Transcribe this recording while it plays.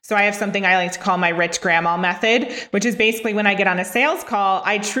So I have something I like to call my rich grandma method, which is basically when I get on a sales call,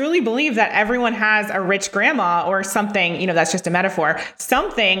 I truly believe that everyone has a rich grandma or something, that's just a metaphor,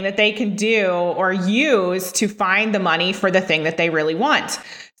 something that they can do or use to find the money for the thing that they really want.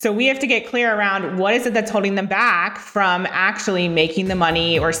 So we have to get clear around what is it that's holding them back from actually making the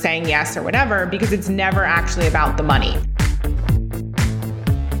money or saying yes or whatever, because it's never actually about the money.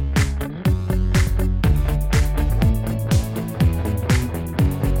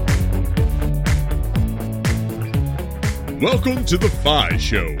 Welcome to The FI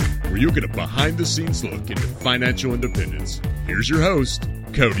Show, where you get a behind-the-scenes look into financial independence. Here's your host,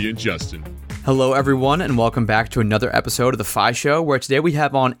 Cody and Justin. Hello, everyone, and welcome back to another episode of The FI Show, where today we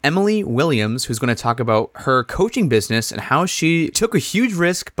have on Emily Williams, who's going to talk about her coaching business and how she took a huge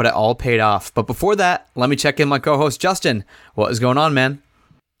risk, but it all paid off. But before that, let me check in my co-host, Justin. What is going on, man?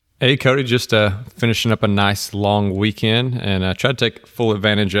 Hey, Cody, just finishing up a nice long weekend and tried to take full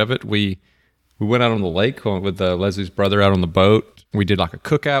advantage of it. We went out on the lake with Leslie's brother out on the boat. We did like a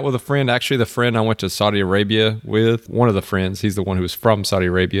cookout with a friend. Actually, the friend I went to Saudi Arabia with, one of the friends, he's the one who was from Saudi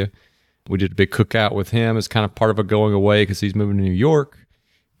Arabia. We did a big cookout with him as kind of part of a going away because he's moving to New York.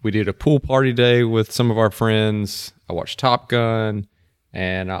 We did a pool party day with some of our friends. I watched Top Gun.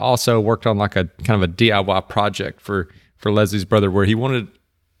 And I also worked on like a kind of a DIY project for Leslie's brother where he wanted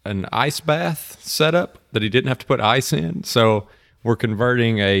an ice bath setup that he didn't have to put ice in. So we're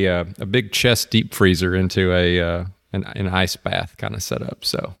converting a big chest deep freezer into an ice bath kind of setup.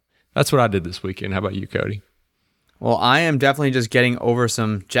 So that's what I did this weekend. How about you, Cody? Well, I am definitely just getting over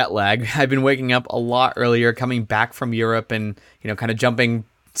some jet lag. I've been waking up a lot earlier, coming back from Europe and, kind of jumping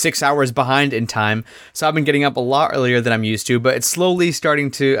 6 hours behind in time. So I've been getting up a lot earlier than I'm used to, but it's slowly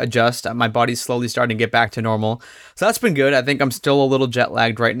starting to adjust. My body's slowly starting to get back to normal. So that's been good. I think I'm still a little jet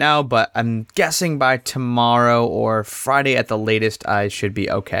lagged right now, but I'm guessing by tomorrow or Friday at the latest, I should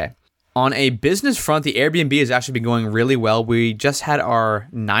be okay. On a business front, the Airbnb has actually been going really well. We just had our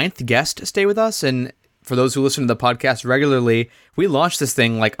 9th guest stay with us, and for those who listen to the podcast regularly, we launched this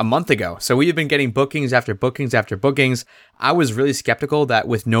thing like a month ago. So we've been getting bookings after bookings after bookings. I was really skeptical that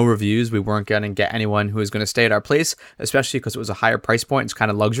with no reviews, we weren't going to get anyone who was going to stay at our place, especially because it was a higher price point. It's kind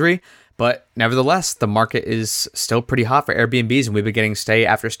of luxury. But nevertheless, the market is still pretty hot for Airbnbs, and we've been getting stay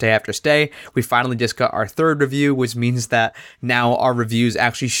after stay after stay. We finally just got our 3rd review, which means that now our reviews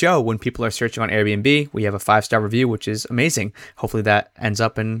actually show when people are searching on Airbnb. We have a 5-star review, which is amazing. Hopefully that ends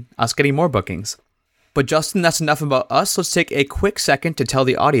up in us getting more bookings. But Justin, that's enough about us. Let's take a quick second to tell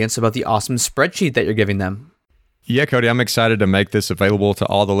the audience about the awesome spreadsheet that you're giving them. Yeah, Cody, I'm excited to make this available to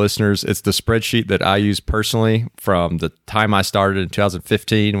all the listeners. It's the spreadsheet that I use personally from the time I started in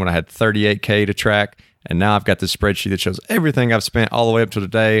 2015 when I had 38K to track. And now I've got this spreadsheet that shows everything I've spent all the way up to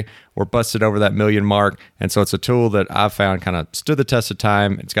today. We're busted over that million mark. And so it's a tool that I've found kind of stood the test of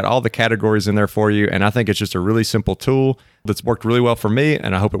time. It's got all the categories in there for you. And I think it's just a really simple tool that's worked really well for me.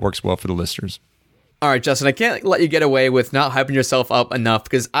 And I hope it works well for the listeners. All right, Justin, I can't let you get away with not hyping yourself up enough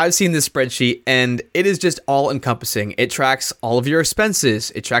because I've seen this spreadsheet and it is just all encompassing. It tracks all of your expenses.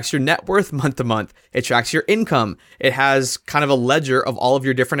 It tracks your net worth month to month. It tracks your income. It has kind of a ledger of all of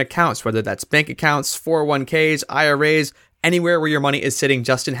your different accounts, whether that's bank accounts, 401ks, IRAs, anywhere where your money is sitting,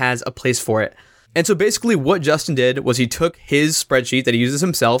 Justin has a place for it. And so basically what Justin did was he took his spreadsheet that he uses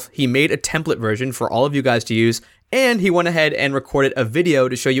himself, he made a template version for all of you guys to use, and he went ahead and recorded a video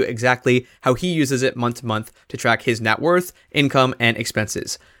to show you exactly how he uses it month to month to track his net worth, income, and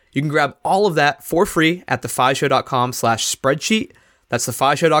expenses. You can grab all of that for free at thefishow.com/spreadsheet. That's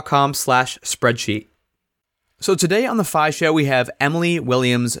thefishow.com/spreadsheet. So today on The FI Show, we have Emily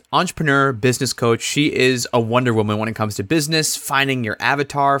Williams, entrepreneur, business coach. She is a Wonder Woman when it comes to business, finding your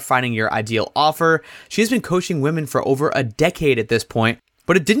avatar, finding your ideal offer. She's been coaching women for over a decade at this point.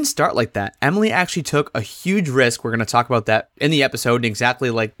 But it didn't start like that. Emily actually took a huge risk. We're going to talk about that in the episode, and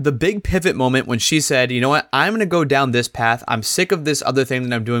exactly like the big pivot moment when she said, you know what, I'm going to go down this path. I'm sick of this other thing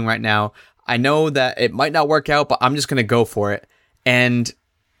that I'm doing right now. I know that it might not work out, but I'm just going to go for it. And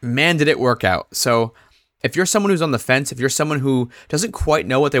man, did it work out. So if you're someone who's on the fence, if you're someone who doesn't quite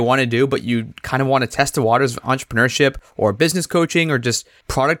know what they want to do, but you kind of want to test the waters of entrepreneurship or business coaching or just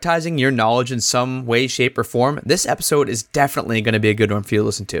productizing your knowledge in some way, shape, or form, this episode is definitely going to be a good one for you to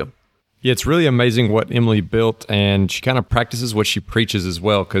listen to. Yeah, it's really amazing what Emily built, and she kind of practices what she preaches as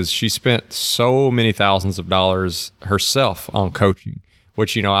well, because she spent so many thousands of dollars herself on coaching,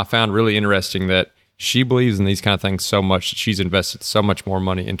 which, I found really interesting that she believes in these kind of things so much that she's invested so much more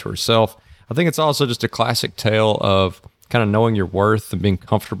money into herself. I think it's also just a classic tale of kind of knowing your worth and being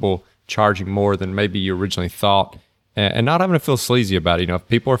comfortable charging more than maybe you originally thought, and not having to feel sleazy about it. If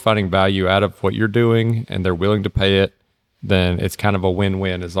people are finding value out of what you're doing and they're willing to pay it, then it's kind of a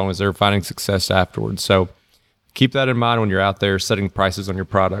win-win as long as they're finding success afterwards. So keep that in mind when you're out there setting prices on your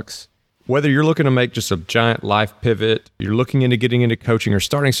products. Whether you're looking to make just a giant life pivot, you're looking into getting into coaching or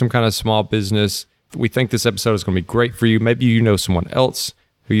starting some kind of small business, we think this episode is going to be great for you. Maybe you know someone else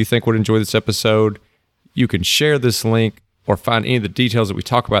who you think would enjoy this episode. You can share this link or find any of the details that we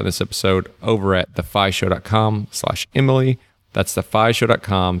talk about in this episode over at thefishow.com/Emily. That's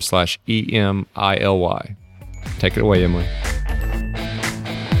thefishow.com/EMILY. Take it away, Emily.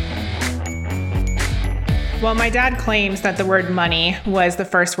 Well, my dad claims that the word money was the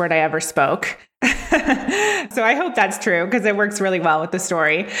first word I ever spoke. So I hope that's true because it works really well with the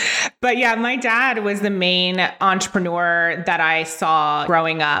story. But yeah, my dad was the main entrepreneur that I saw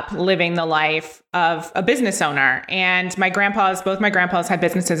growing up, living the life of a business owner. And both my grandpas had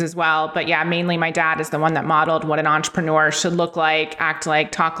businesses as well. But yeah, mainly my dad is the one that modeled what an entrepreneur should look like, act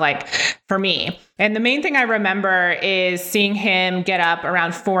like, talk like for me. And the main thing I remember is seeing him get up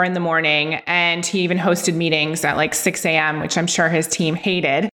around 4 a.m. and he even hosted meetings at like 6 a.m., which I'm sure his team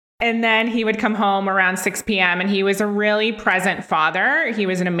hated. And then he would come home around 6 p.m. and he was a really present father. He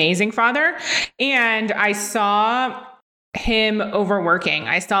was an amazing father. And I saw him overworking.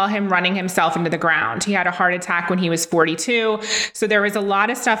 I saw him running himself into the ground. He had a heart attack when he was 42. So there was a lot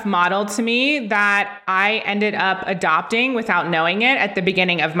of stuff modeled to me that I ended up adopting without knowing it at the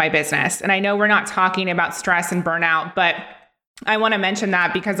beginning of my business. And I know we're not talking about stress and burnout, but I want to mention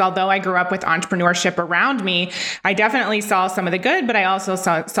that because although I grew up with entrepreneurship around me, I definitely saw some of the good, but I also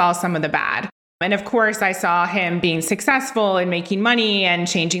saw some of the bad. And of course, I saw him being successful and making money and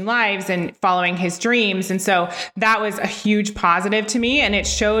changing lives and following his dreams. And so that was a huge positive to me. And it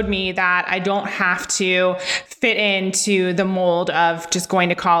showed me that I don't have to fit into the mold of just going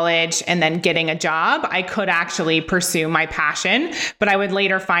to college and then getting a job. I could actually pursue my passion, but I would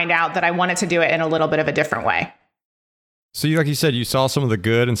later find out that I wanted to do it in a little bit of a different way. So like you said, you saw some of the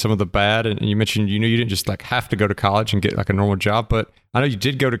good and some of the bad, and you mentioned, you didn't just like have to go to college and get like a normal job, but I know you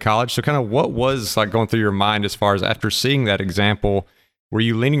did go to college. So kind of what was like going through your mind as far as after seeing that example, were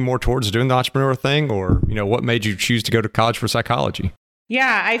you leaning more towards doing the entrepreneur thing, or, what made you choose to go to college for psychology?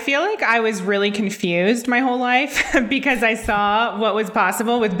 Yeah, I feel like I was really confused my whole life because I saw what was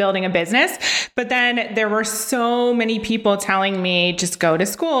possible with building a business. But then there were so many people telling me, just go to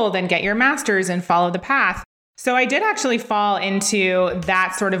school, then get your master's and follow the path. So I did actually fall into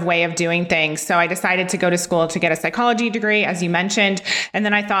that sort of way of doing things. So I decided to go to school to get a psychology degree, as you mentioned. And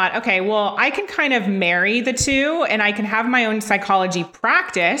then I thought, okay, well, I can kind of marry the two and I can have my own psychology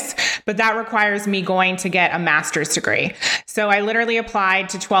practice, but that requires me going to get a master's degree. So I literally applied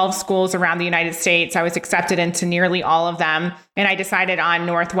to 12 schools around the United States. I was accepted into nearly all of them. And I decided on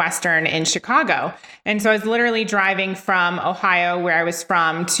Northwestern in Chicago. And so I was literally driving from Ohio, where I was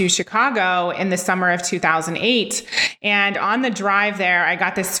from, to Chicago in the summer of 2008. And on the drive there, I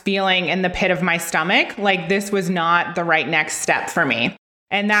got this feeling in the pit of my stomach, like this was not the right next step for me.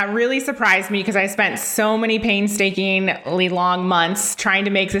 And that really surprised me because I spent so many painstakingly long months trying to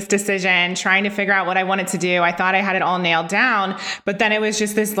make this decision, trying to figure out what I wanted to do. I thought I had it all nailed down, but then it was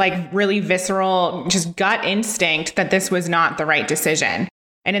just this like really visceral, just gut instinct that this was not the right decision.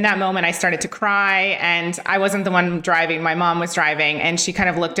 And in that moment, I started to cry, and I wasn't the one driving. My mom was driving, and she kind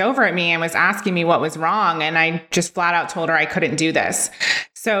of looked over at me and was asking me what was wrong. And I just flat out told her I couldn't do this.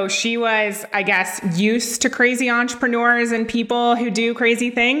 So she was, I guess, used to crazy entrepreneurs and people who do crazy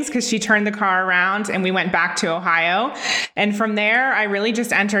things, because she turned the car around and we went back to Ohio. And from there, I really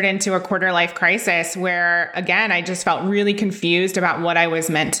just entered into a quarter life crisis where, again, I just felt really confused about what I was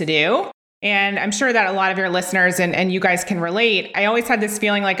meant to do. And I'm sure that a lot of your listeners and you guys can relate. I always had this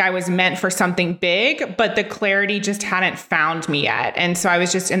feeling like I was meant for something big, but the clarity just hadn't found me yet. And so I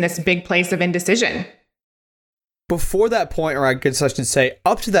was just in this big place of indecision. Before that point, or I guess I should say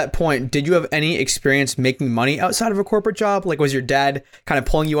up to that point, did you have any experience making money outside of a corporate job? Like, was your dad kind of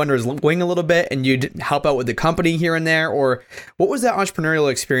pulling you under his wing a little bit and you'd help out with the company here and there? Or what was that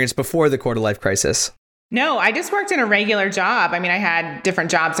entrepreneurial experience before the quarter life crisis? No, I just worked in a regular job. I mean, I had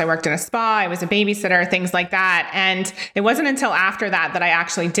different jobs. I worked in a spa, I was a babysitter, things like that. And it wasn't until after that that I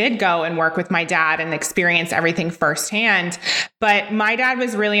actually did go and work with my dad and experience everything firsthand. But my dad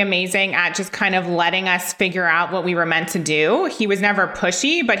was really amazing at just kind of letting us figure out what we were meant to do. He was never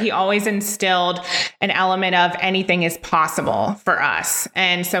pushy, but he always instilled an element of anything is possible for us.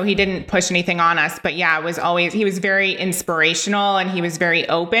 And so he didn't push anything on us. But yeah, he was very inspirational, and he was very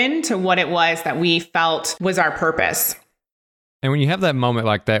open to what it was that we felt was our purpose. And when you have that moment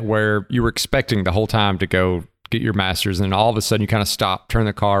like that where you were expecting the whole time to go get your master's, and then all of a sudden you kind of stop, turn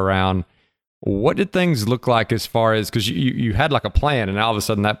the car around, What did things look like as far as, because you had like a plan and all of a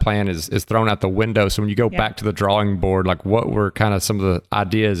sudden that plan is thrown out the window. So when you go back to the drawing board, like what were kind of some of the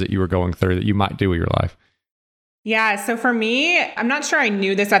ideas that you were going through that you might do with your life? Yeah. So for me, I'm not sure I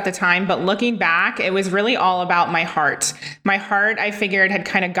knew this at the time, but looking back, it was really all about my heart. My heart, I figured, had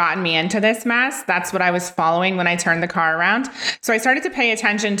kind of gotten me into this mess. That's what I was following when I turned the car around. So I started to pay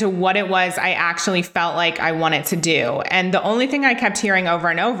attention to what it was I actually felt like I wanted to do. And the only thing I kept hearing over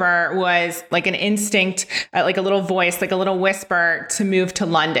and over was like an instinct, like a little voice, like a little whisper to move to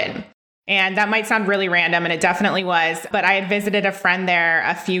London. And that might sound really random, and it definitely was, but I had visited a friend there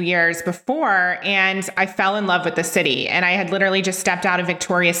a few years before, and I fell in love with the city. And I had literally just stepped out of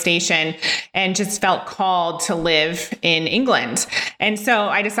Victoria Station and just felt called to live in England. And so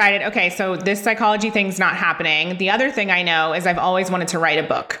I decided, okay, so this psychology thing's not happening. The other thing I know is I've always wanted to write a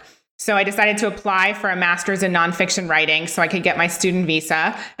book. So I decided to apply for a master's in nonfiction writing so I could get my student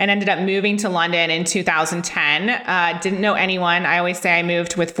visa, and ended up moving to London in 2010. Didn't know anyone. I always say I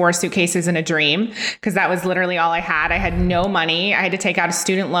moved with 4 suitcases and a dream, because that was literally all I had. I had no money. I had to take out a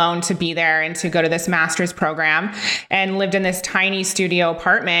student loan to be there and to go to this master's program, and lived in this tiny studio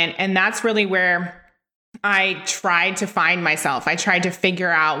apartment. And that's really where I tried to find myself. I tried to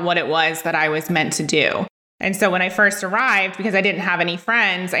figure out what it was that I was meant to do. And so when I first arrived, because I didn't have any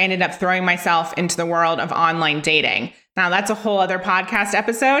friends, I ended up throwing myself into the world of online dating. Now, that's a whole other podcast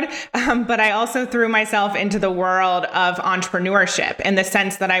episode, but I also threw myself into the world of entrepreneurship in the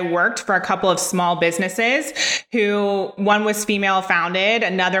sense that I worked for a couple of small businesses who, one was female founded,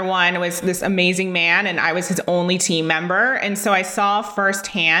 another one was this amazing man, and I was his only team member. And so I saw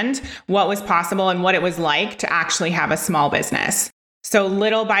firsthand what was possible and what it was like to actually have a small business. So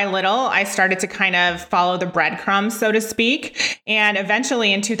little by little, I started to kind of follow the breadcrumbs, so to speak. And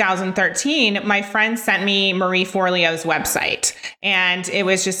eventually in 2013, my friend sent me Marie Forleo's website. And it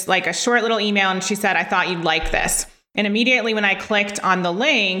was just like a short little email. And she said, I thought you'd like this. And immediately when I clicked on the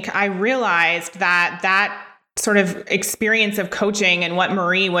link, I realized that sort of experience of coaching and what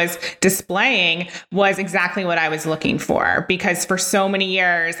Marie was displaying was exactly what I was looking for. Because for so many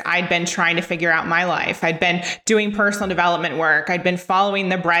years, I'd been trying to figure out my life. I'd been doing personal development work. I'd been following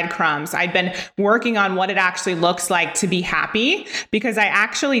the breadcrumbs. I'd been working on what it actually looks like to be happy, because I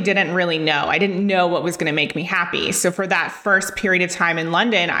actually didn't really know. I didn't know what was going to make me happy. So for that first period of time in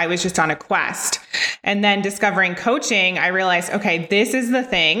London, I was just on a quest. And then discovering coaching, I realized, okay, this is the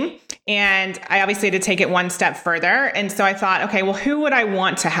thing. And I obviously had to take it one step further. And so I thought, okay, well, who would I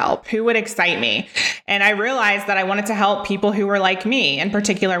want to help? Who would excite me? And I realized that I wanted to help people who were like me, in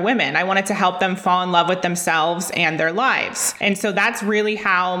particular women. I wanted to help them fall in love with themselves and their lives. And so that's really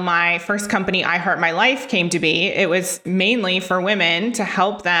how my first company, I Heart My Life, came to be. It was mainly for women to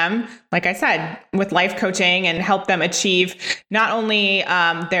help them, like I said, with life coaching, and help them achieve not only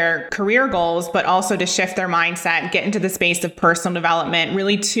their career goals, but also to shift their mindset, get into the space of personal development,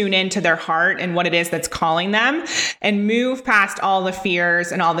 really tune into their heart and what it is that's calling them, and move past all the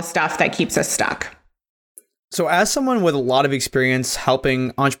fears and all the stuff that keeps us stuck. So as someone with a lot of experience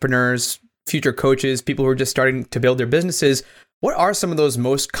helping entrepreneurs, future coaches, people who are just starting to build their businesses, what are some of those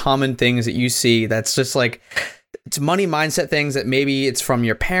most common things that you see that's just like, it's money mindset things that maybe it's from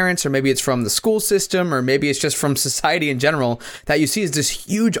your parents, or maybe it's from the school system, or maybe it's just from society in general, that you see as this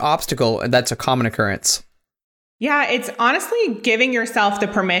huge obstacle and that's a common occurrence? Yeah, it's honestly giving yourself the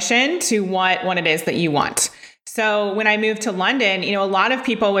permission to want what it is that you want. So when I moved to London, a lot of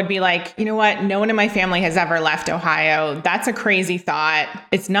people would be like, you know what? No one in my family has ever left Ohio. That's a crazy thought.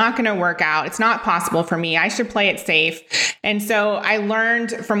 It's not going to work out. It's not possible for me. I should play it safe. And so I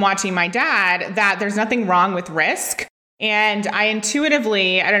learned from watching my dad that there's nothing wrong with risk. And I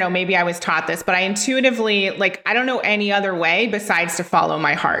intuitively, I don't know, maybe I was taught this, but I intuitively, I don't know any other way besides to follow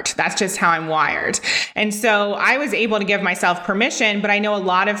my heart. That's just how I'm wired. And so I was able to give myself permission, but I know a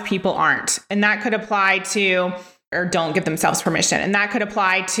lot of people aren't. And that could apply to, or don't give themselves permission. And that could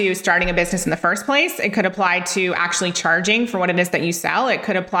apply to starting a business in the first place. It could apply to actually charging for what it is that you sell. It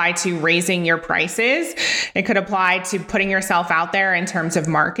could apply to raising your prices. It could apply to putting yourself out there in terms of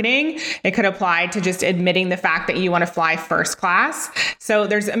marketing. It could apply to just admitting the fact that you want to fly first class. So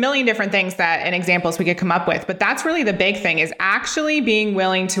there's a million different things and examples we could come up with, but that's really the big thing, is actually being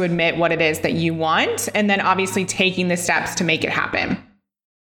willing to admit what it is that you want, and then obviously taking the steps to make it happen.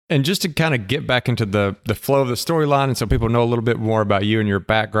 And just to kind of get back into the flow of the storyline, and so people know a little bit more about you and your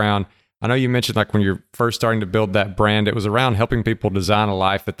background, I know you mentioned when you're first starting to build that brand, it was around helping people design a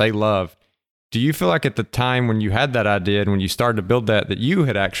life that they love. Do you feel like at the time when you had that idea and when you started to build that you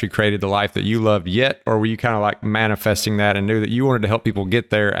had actually created the life that you loved yet? Or were you kind of manifesting that and knew that you wanted to help people get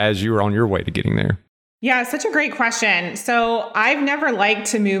there as you were on your way to getting there? Yeah, such a great question. So I've never liked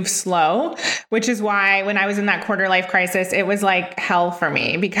to move slow, which is why when I was in that quarter life crisis, it was like hell for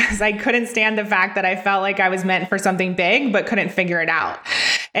me because I couldn't stand the fact that I felt like I was meant for something big, but couldn't figure it out.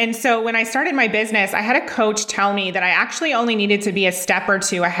 And so when I started my business, I had a coach tell me that I actually only needed to be a step or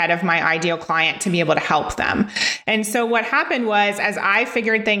two ahead of my ideal client to be able to help them. And so what happened was, as I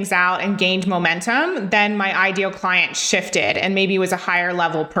figured things out and gained momentum, then my ideal client shifted and maybe was a higher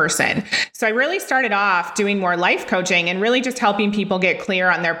level person. So I really started off doing more life coaching and really just helping people get clear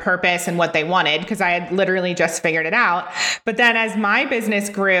on their purpose and what they wanted because I had literally just figured it out. But then as my business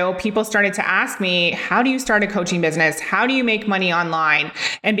grew, people started to ask me, how do you start a coaching business? How do you make money online?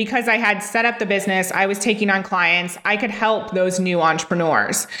 And because I had set up the business, I was taking on clients, I could help those new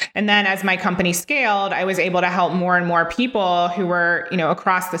entrepreneurs. And then as my company scaled, I was able to help more and more people who were,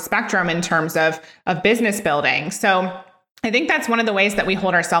 across the spectrum in terms of business building. So I think that's one of the ways that we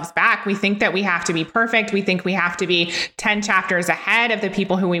hold ourselves back. We think that we have to be perfect. We think we have to be 10 chapters ahead of the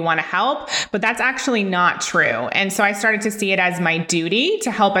people who we want to help, but that's actually not true. And so I started to see it as my duty to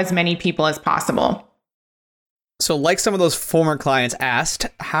help as many people as possible. So like some of those former clients asked,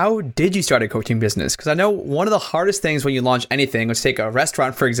 how did you start a coaching business? Because I know one of the hardest things when you launch anything, let's take a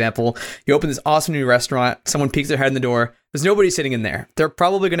restaurant, for example, you open this awesome new restaurant, someone peeks their head in the door, there's nobody sitting in there. They're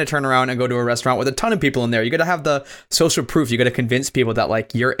probably going to turn around and go to a restaurant with a ton of people in there. You got to have the social proof. You got to convince people that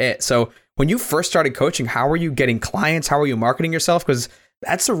like you're it. So when you first started coaching, how were you getting clients? How were you marketing yourself? Because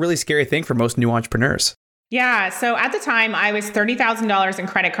that's a really scary thing for most new entrepreneurs. Yeah. So at the time, I was $30,000 in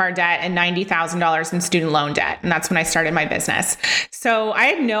credit card debt and $90,000 in student loan debt. And that's when I started my business. So I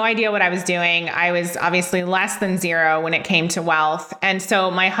had no idea what I was doing. I was obviously less than zero when it came to wealth. And so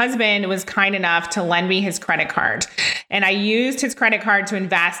my husband was kind enough to lend me his credit card. And I used his credit card to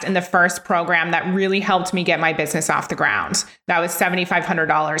invest in the first program that really helped me get my business off the ground. That was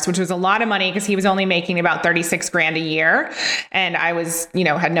 $7,500, which was a lot of money because he was only making about 36 grand a year. And I was,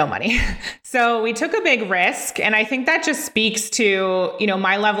 had no money. So we took a big risk. And I think that just speaks to,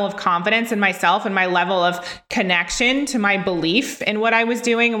 my level of confidence in myself and my level of connection to my belief in what I was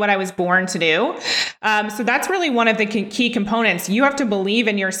doing and what I was born to do. So that's really one of the key components. You have to believe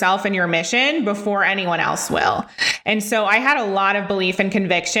in yourself and your mission before anyone else will. And so I had a lot of belief and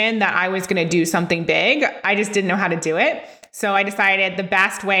conviction that I was going to do something big. I just didn't know how to do it. So I decided the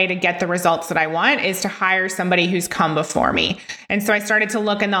best way to get the results that I want is to hire somebody who's come before me. And so I started to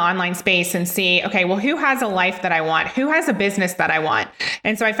look in the online space and see, okay, well, who has a life that I want? Who has a business that I want?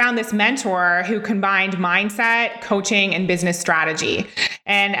 And so I found this mentor who combined mindset, coaching, and business strategy.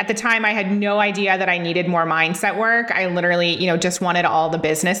 And at the time, I had no idea that I needed more mindset work. I literally, just wanted all the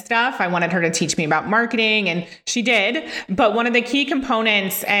business stuff. I wanted her to teach me about marketing, and she did. But one of the key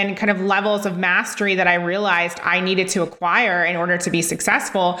components and kind of levels of mastery that I realized I needed to acquire in order to be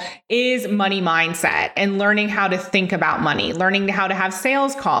successful is money mindset and learning how to think about money, learning how to have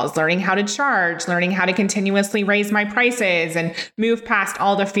sales calls, learning how to charge, learning how to continuously raise my prices and move past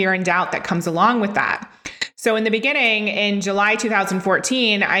all the fear and doubt that comes along with that. So in the beginning, in July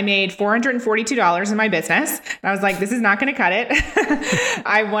 2014, I made $442 in my business. And I was like, this is not going to cut it.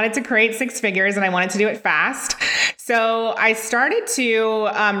 I wanted to create six figures and I wanted to do it fast. So I started to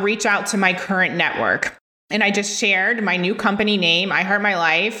reach out to my current network. And I just shared my new company name, I Heart My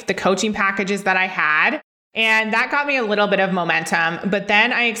Life, the coaching packages that I had. And that got me a little bit of momentum. But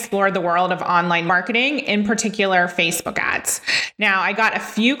then I explored the world of online marketing, in particular, Facebook ads. Now, I got a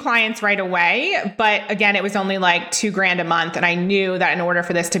few clients right away, but again, it was only like $2,000 a month. And I knew that in order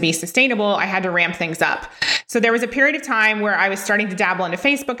for this to be sustainable, I had to ramp things up. So there was a period of time where I was starting to dabble into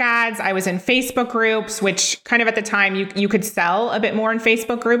Facebook ads. I was in Facebook groups, which kind of at the time you could sell a bit more in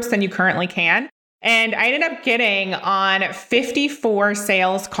Facebook groups than you currently can. And I ended up getting on 54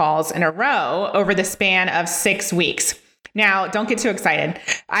 sales calls in a row over the span of 6 weeks. Now, don't get too excited.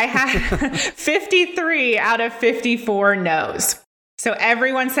 I had 53 out of 54 no's. So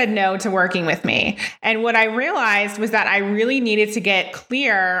everyone said no to working with me. And what I realized was that I really needed to get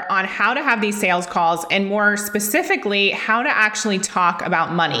clear on how to have these sales calls and more specifically, how to actually talk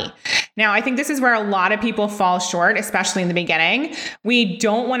about money. Now, I think this is where a lot of people fall short, especially in the beginning. We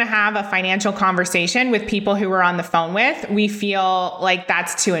don't want to have a financial conversation with people who we're on the phone with. We feel like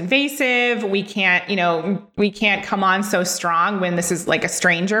that's too invasive. We can't come on so strong when this is like a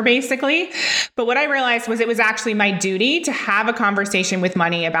stranger, basically. But what I realized was it was actually my duty to have a conversation with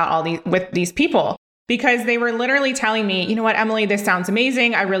money about with these people. because they were literally telling me, you know what, Emily, this sounds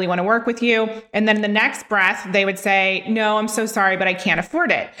amazing. I really want to work with you. And then in the next breath, they would say, no, I'm so sorry, but I can't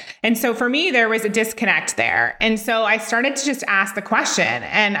afford it. And so for me, there was a disconnect there. And so I started to just ask the question.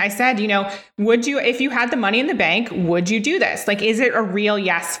 And I said, would you, if you had the money in the bank, would you do this? Like, is it a real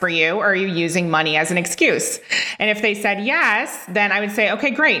yes for you? Or are you using money as an excuse? And if they said yes, then I would say,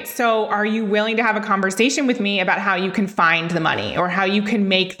 okay, great. So are you willing to have a conversation with me about how you can find the money or how you can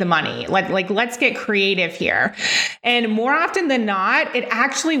make the money? Like let's get creative here. And more often than not, it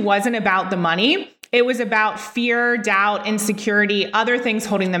actually wasn't about the money. It was about fear, doubt, insecurity, other things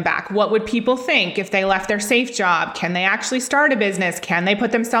holding them back. What would people think if they left their safe job? Can they actually start a business? Can they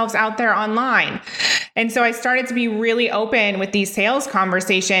put themselves out there online? And so I started to be really open with these sales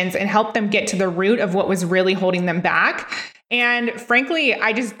conversations and help them get to the root of what was really holding them back. And frankly,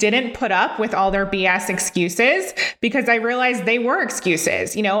 I just didn't put up with all their BS excuses because I realized they were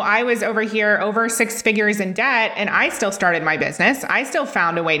excuses. I was over here over 6 figures in debt and I still started my business. I still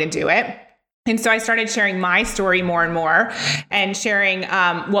found a way to do it. And so I started sharing my story more and more and sharing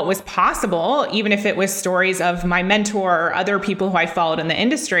what was possible, even if it was stories of my mentor or other people who I followed in the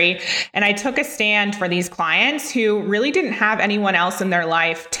industry. And I took a stand for these clients who really didn't have anyone else in their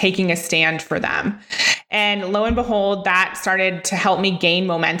life taking a stand for them. And lo and behold, that started to help me gain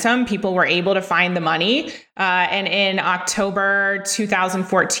momentum. People were able to find the money. And in October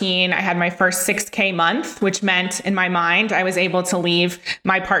 2014, I had my first 6K month, which meant in my mind, I was able to leave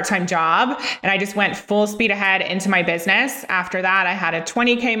my part-time job and I just went full speed ahead into my business. After that, I had a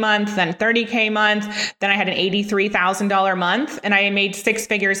 20K month, then 30K month, then I had an $83,000 month, and I made 6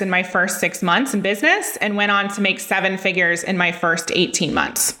 figures in my first 6 months in business and went on to make 7 figures in my first 18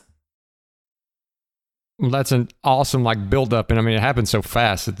 months. Well, that's an awesome build up. And I mean, it happened so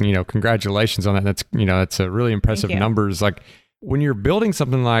fast. Congratulations on that. That's a really impressive numbers. Like when you're building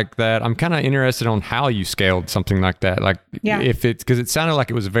something like that, I'm kind of interested on how you scaled something like that. If it's, because it sounded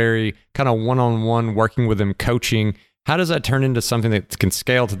like it was very kind of one-on-one working with them, coaching. How does that turn into something that can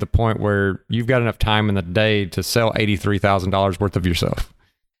scale to the point where you've got enough time in the day to sell $83,000 worth of yourself?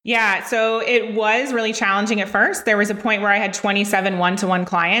 Yeah, so it was really challenging at first. There was a point where I had 27 one-to-one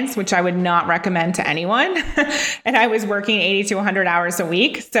clients, which I would not recommend to anyone. And I was working 80 to 100 hours a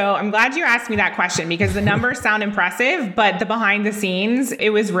week. So I'm glad you asked me that question because the numbers sound impressive, but the behind the scenes, it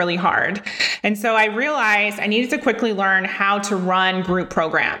was really hard. And so I realized I needed to quickly learn how to run group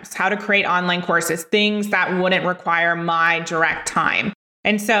programs, how to create online courses, things that wouldn't require my direct time.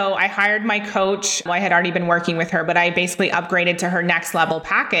 And so I hired my coach. Well, I had already been working with her, but I basically upgraded to her next level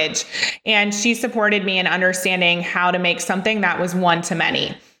package. And she supported me in understanding how to make something that was one to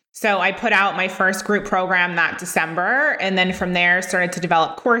many. So I put out my first group program that December, and then from there started to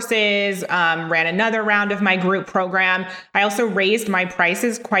develop courses, ran another round of my group program. I also raised my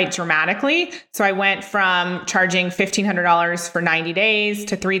prices quite dramatically. So I went from charging $1,500 for 90 days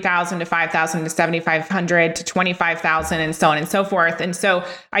to $3,000 to $5,000 to $7,500 to $25,000 and so on and so forth. And so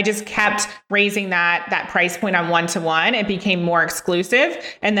I just kept raising that price point on one-to-one. It became more exclusive.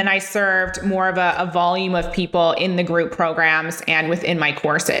 And then I served more of a volume of people in the group programs and within my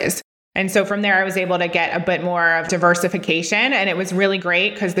courses. And so from there, I was able to get a bit more of diversification. And it was really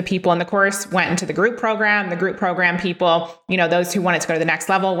great because the people in the course went into the group program people, those who wanted to go to the next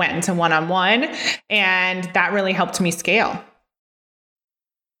level went into one-on-one. And that really helped me scale.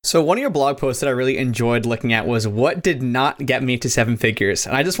 So one of your blog posts that I really enjoyed looking at was what did not get me to 7 figures.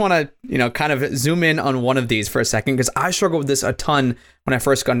 And I just want to, kind of zoom in on one of these for a second, because I struggled with this a ton when I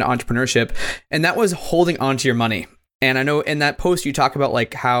first got into entrepreneurship. And that was holding on to your money. And I know in that post you talk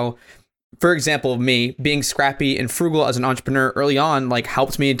about how, for example, me being scrappy and frugal as an entrepreneur early on,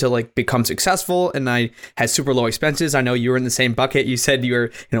 helped me to become successful. And I had super low expenses. I know you were in the same bucket. You said you were,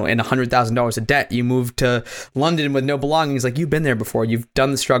 in $100,000 of debt. You moved to London with no belongings. You've been there before. You've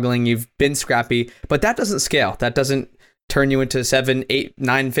done the struggling. You've been scrappy, but that doesn't scale. That doesn't turn you into 7, 8,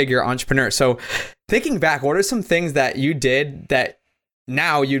 9 figure entrepreneur. So thinking back, what are some things that you did that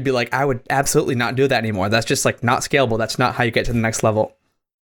now you'd be I would absolutely not do that anymore? That's just not scalable. That's not how you get to the next level.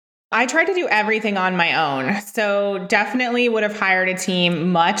 I tried to do everything on my own. So definitely would have hired a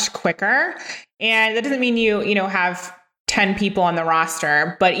team much quicker. And that doesn't mean you have 10 people on the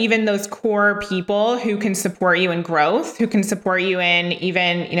roster, but even those core people who can support you in growth, who can support you in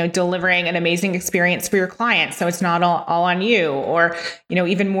even, delivering an amazing experience for your clients. So it's not all on you, or,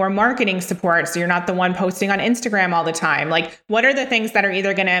 even more marketing support. So you're not the one posting on Instagram all the time. What are the things that are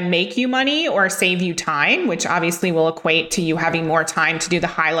either going to make you money or save you time, which obviously will equate to you having more time to do the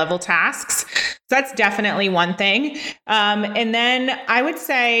high level tasks. So that's definitely one thing. And then I would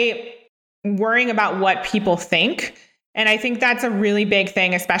say worrying about what people think. And I think that's a really big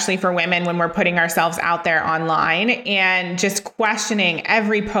thing, especially for women when we're putting ourselves out there online and just questioning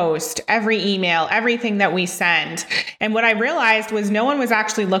every post, every email, everything that we send. And what I realized was no one was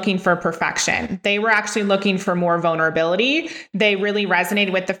actually looking for perfection. They were actually looking for more vulnerability. They really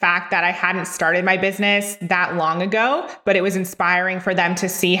resonated with the fact that I hadn't started my business that long ago, but it was inspiring for them to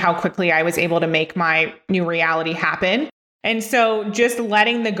see how quickly I was able to make my new reality happen. And so just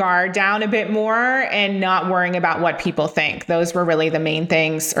letting the guard down a bit more and not worrying about what people think. Those were really the main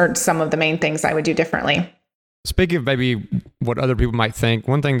things, or some of the main things I would do differently. Speaking of maybe what other people might think,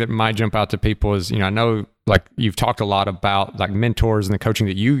 one thing that might jump out to people is, I know like you've talked a lot about like mentors and the coaching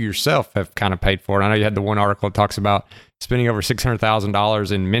that you yourself have kind of paid for. And I know you had the one article that talks about spending over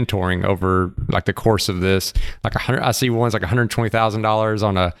 $600,000 in mentoring over like the course of this. Like I see ones like $120,000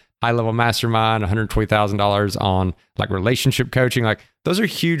 on a high-level mastermind, $120,000 on like relationship coaching. Like those are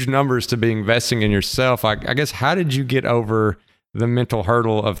huge numbers to be investing in yourself. I guess, how did you get over the mental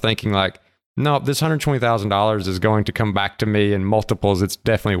hurdle of thinking like, no, this $120,000 is going to come back to me in multiples. It's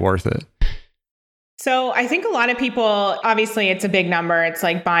definitely worth it. So I think a lot of people, obviously it's a big number. It's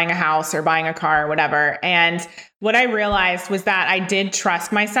like buying a house or buying a car or whatever. And what I realized was that I did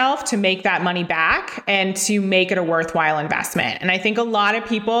trust myself to make that money back and to make it a worthwhile investment. And I think a lot of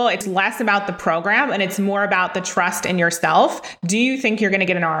people, it's less about the program and it's more about the trust in yourself. Do you think you're going to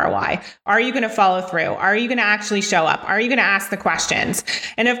get an ROI? Are you going to follow through? Are you going to actually show up? Are you going to ask the questions?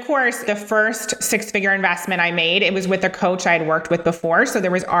 And of course, the first six-figure investment I made, it was with a coach I had worked with before. So there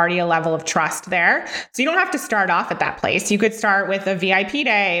was already a level of trust there. So you don't have to start off at that place. You could start with a VIP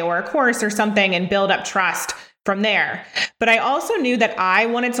day or a course or something and build up trust from there. But I also knew that I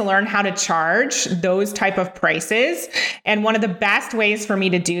wanted to learn how to charge those type of prices. And one of the best ways for me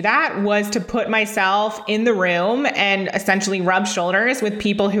to do that was to put myself in the room and essentially rub shoulders with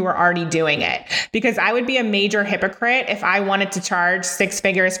people who were already doing it. Because I would be a major hypocrite if I wanted to charge six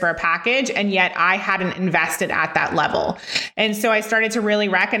figures for a package and yet I hadn't invested at that level. And so I started to really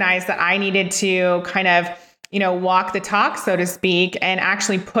recognize that I needed to kind of walk the talk, so to speak, and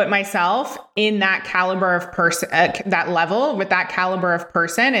actually put myself in that caliber of person, that level with that caliber of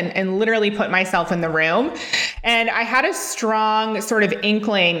person and literally put myself in the room. And I had a strong sort of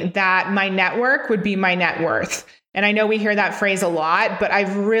inkling that my network would be my net worth. And I know we hear that phrase a lot, but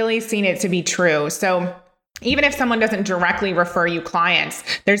I've really seen it to be true. So even if someone doesn't directly refer you clients,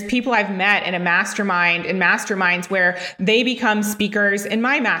 there's people I've met in masterminds where they become speakers in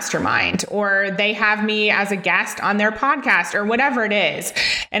my mastermind, or they have me as a guest on their podcast or whatever it is.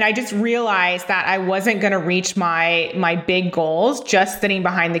 And I just realized that I wasn't going to reach my big goals just sitting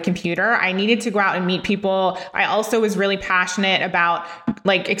behind the computer. I needed to go out and meet people. I also was really passionate about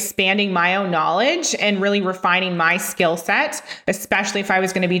like expanding my own knowledge and really refining my skill set, especially if I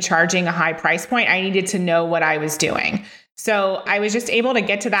was going to be charging a high price point. I needed to know what I was doing. So I was just able to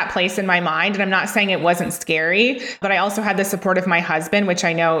get to that place in my mind. And I'm not saying it wasn't scary, but I also had the support of my husband, which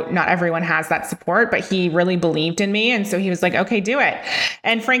I know not everyone has that support, but he really believed in me. And so he was like, okay, do it.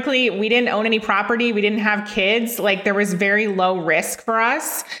 And frankly, we didn't own any property. We didn't have kids. Like there was very low risk for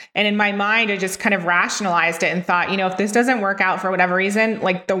us. And in my mind, I just kind of rationalized it and thought, if this doesn't work out for whatever reason,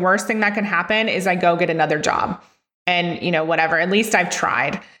 like the worst thing that can happen is I go get another job and, whatever, at least I've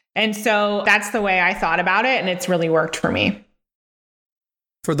tried. And so that's the way I thought about it. And it's really worked for me.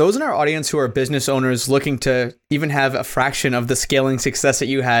 For those in our audience who are business owners looking to even have a fraction of the scaling success that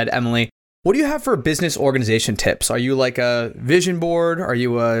you had, Emily, what do you have for business organization tips? Are you like a vision board? Are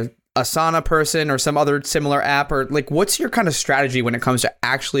you a Asana person or some other similar app? Or like, what's your kind of strategy when it comes to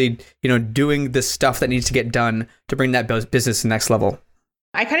actually, doing the stuff that needs to get done to bring that business to the next level?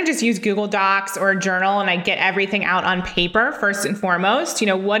 I kind of just use Google Docs or a journal and I get everything out on paper first and foremost.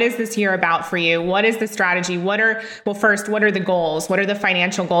 What is this year about for you? What is the strategy? First, what are the goals? What are the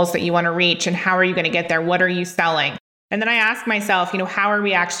financial goals that you want to reach? And how are you going to get there? What are you selling? And then I ask myself, how are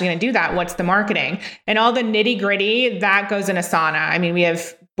we actually going to do that? What's the marketing? And all the nitty gritty, that goes in Asana. I mean, we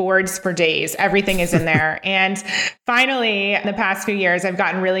have boards for days. Everything is in there. And finally, in the past few years, I've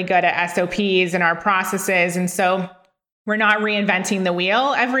gotten really good at SOPs and our processes. And so we're not reinventing the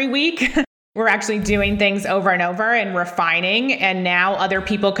wheel every week. We're actually doing things over and over and refining. And now other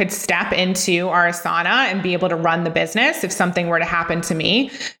people could step into our Asana and be able to run the business if something were to happen to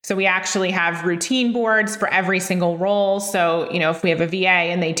me. So we actually have routine boards for every single role. So, if we have a VA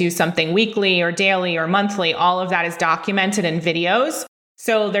and they do something weekly or daily or monthly, all of that is documented in videos.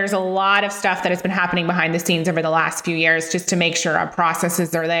 So there's a lot of stuff that has been happening behind the scenes over the last few years just to make sure our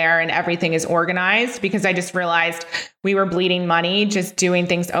processes are there and everything is organized, because I just realized we were bleeding money just doing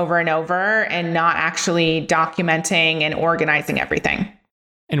things over and over and not actually documenting and organizing everything.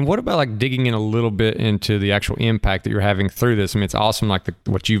 And what about like digging in a little bit into the actual impact that you're having through this? I mean, it's awesome, like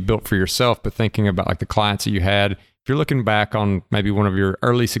what you've built for yourself, but thinking about like the clients that you had, if you're looking back on maybe one of your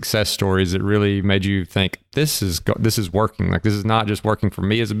early success stories that really made you think this is working, like this is not just working for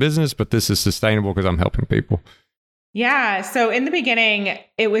me as a business, but this is sustainable because I'm helping people. Yeah. So in the beginning,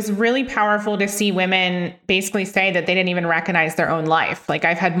 it was really powerful to see women basically say that they didn't even recognize their own life. Like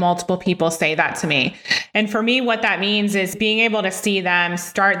I've had multiple people say that to me. And for me, what that means is being able to see them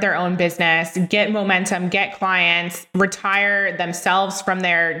start their own business, get momentum, get clients, retire themselves from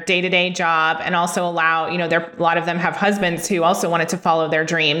their day-to-day job, and also allow, a lot of them have husbands who also wanted to follow their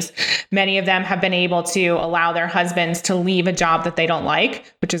dreams. Many of them have been able to allow their husbands to leave a job that they don't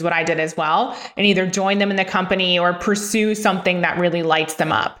like, which is what I did as well, and either join them in the company or pursue something that really lights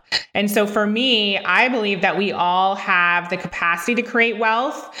them up. And so for me, I believe that we all have the capacity to create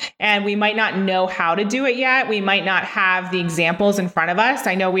wealth, and we might not know how to do it yet. We might not have the examples in front of us.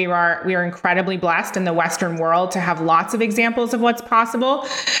 I know we are incredibly blessed in the Western world to have lots of examples of what's possible,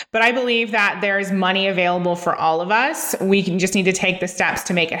 but I believe that there's money available for all of us. We can just need to take the steps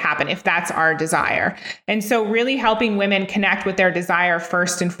to make it happen if that's our desire. And so really helping women connect with their desire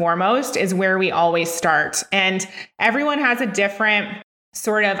first and foremost is where we always start. And everyone has a different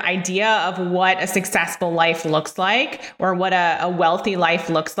sort of idea of what a successful life looks like or what a wealthy life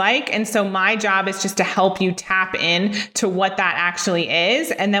looks like. And so my job is just to help you tap in to what that actually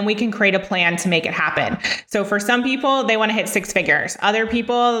is. And then we can create a plan to make it happen. So for some people, they want to hit 6 figures. Other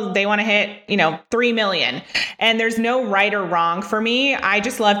people, they want to hit, 3 million. And there's no right or wrong for me. I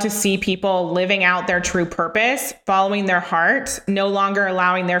just love to see people living out their true purpose, following their heart, no longer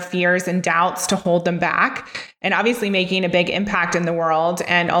allowing their fears and doubts to hold them back, and obviously making a big impact in the world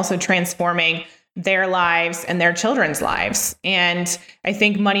and also transforming their lives and their children's lives. And I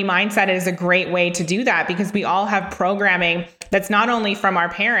think money mindset is a great way to do that because we all have programming that's not only from our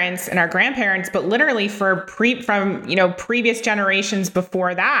parents and our grandparents, but literally from previous generations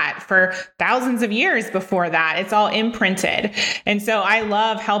before that, for thousands of years before that. It's all imprinted. And so I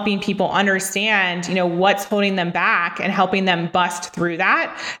love helping people understand, what's holding them back and helping them bust through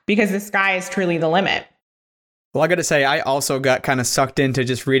that because the sky is truly the limit. Well, I got to say, I also got kind of sucked into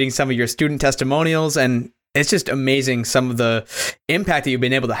just reading some of your student testimonials, and it's just amazing some of the impact that you've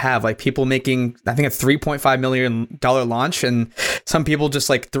been able to have. Like people making, I think, a $3.5 million launch, and some people just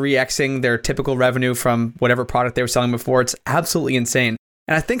like 3xing their typical revenue from whatever product they were selling before. It's absolutely insane.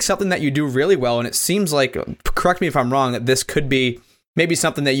 And I think something that you do really well, and it seems like, correct me if I'm wrong, that this could be maybe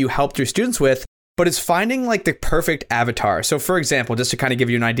something that you helped your students with, but it's finding like the perfect avatar. So for example, just to kind of give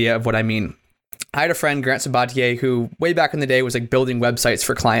you an idea of what I mean, I had a friend, Grant Sabatier, who way back in the day was like building websites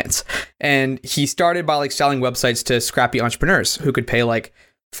for clients. And he started by like selling websites to scrappy entrepreneurs who could pay like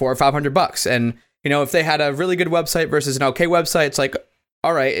 $400 or $500. And, if they had a really good website versus an okay website, it's like,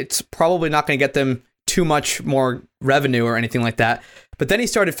 all right, it's probably not going to get them too much more revenue or anything like that. But then he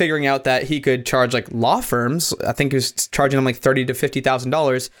started figuring out that he could charge like law firms. I think he was charging them like $30,000 to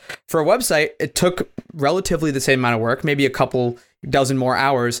 $50,000 for a website. It took relatively the same amount of work, maybe a couple dozen more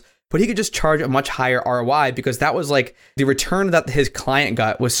hours, but he could just charge a much higher ROI because that was like the return that his client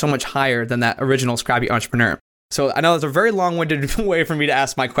got was so much higher than that original scrappy entrepreneur. So I know it's a very long-winded way for me to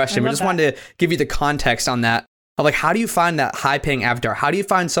ask my question, but I just wanted to give you the context on that. Of like, how do you find that high-paying avatar? How do you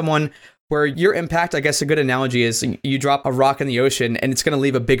find someone where your impact, I guess a good analogy is you drop a rock in the ocean and it's going to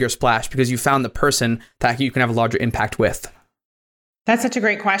leave a bigger splash because you found the person that you can have a larger impact with? That's such a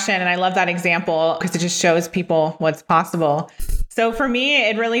great question. And I love that example because it just shows people what's possible. So for me,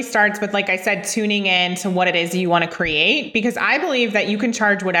 it really starts with, like I said, tuning in to what it is you want to create, because I believe that you can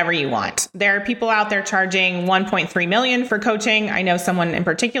charge whatever you want. There are people out there charging 1.3 million for coaching. I know someone in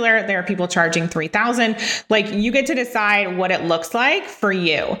particular, there are people charging 3,000. Like, you get to decide what it looks like for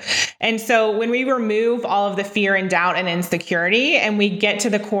you. And so when we remove all of the fear and doubt and insecurity, and we get to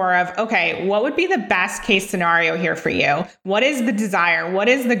the core of, okay, what would be the best case scenario here for you? What is the desire? What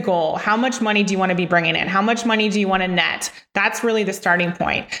is the goal? How much money do you want to be bringing in? How much money do you want to net? That's really the starting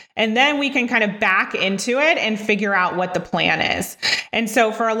point. And then we can kind of back into it and figure out what the plan is. And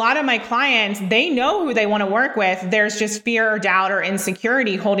so for a lot of my clients, they know who they want to work with. There's just fear or doubt or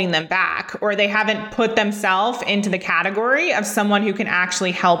insecurity holding them back, or they haven't put themselves into the category of someone who can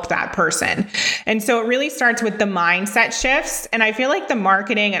actually help that person. And so it really starts with the mindset shifts. And I feel like the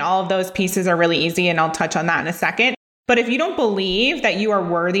marketing and all of those pieces are really easy. And I'll touch on that in a second. But if you don't believe that you are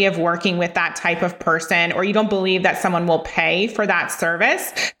worthy of working with that type of person, or you don't believe that someone will pay for that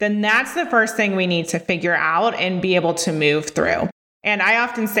service, then that's the first thing we need to figure out and be able to move through. And I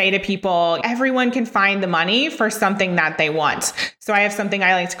often say to people, everyone can find the money for something that they want. So So I have something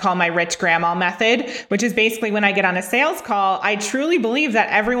I like to call my rich grandma method, which is basically when I get on a sales call, I truly believe that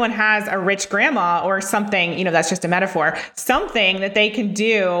everyone has a rich grandma or something, that's just a metaphor, something that they can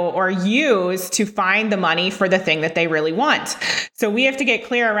do or use to find the money for the thing that they really want. So we have to get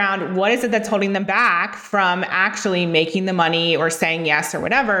clear around what is it that's holding them back from actually making the money or saying yes or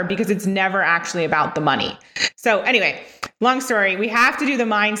whatever, because it's never actually about the money. So anyway, long story, we have to do the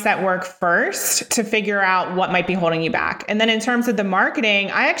mindset work first to figure out what might be holding you back. And then in terms of the marketing,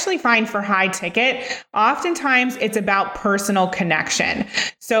 I actually find for high ticket, oftentimes it's about personal connection.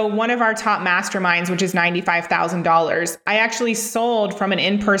 So one of our top masterminds, which is $95,000, I actually sold from an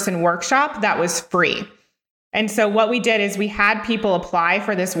in-person workshop that was free. And so what we did is we had people apply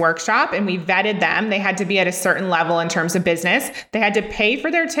for this workshop and we vetted them. They had to be at a certain level in terms of business. They had to pay for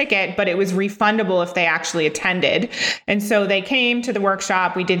their ticket, but it was refundable if they actually attended. And so they came to the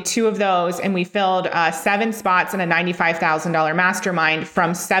workshop. We did 2 of those and we filled 7 spots in a $95,000 mastermind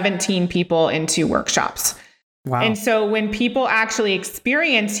from 17 people in 2 workshops. Wow. And so when people actually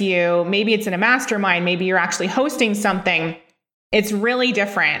experience you, maybe it's in a mastermind, maybe you're actually hosting something, it's really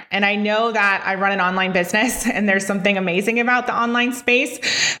different. And I know that I run an online business and there's something amazing about the online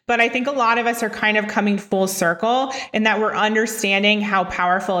space, but I think a lot of us are kind of coming full circle in that we're understanding how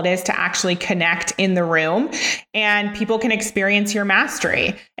powerful it is to actually connect in the room and people can experience your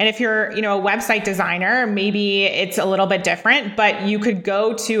mastery. And if you're, a website designer, maybe it's a little bit different, but you could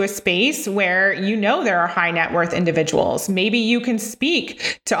go to a space where there are high net worth individuals. Maybe you can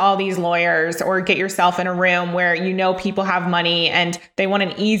speak to all these lawyers or get yourself in a room where people have money and they want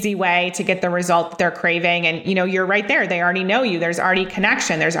an easy way to get the result that they're craving. And, you're right there. They already know you. There's already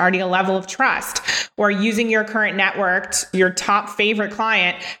connection. There's already a level of trust. Or using your current network, your top favorite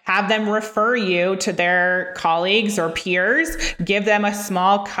client, have them refer you to their colleagues or peers, give them a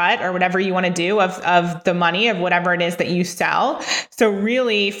small cut or whatever you want to do of the money of whatever it is that you sell. So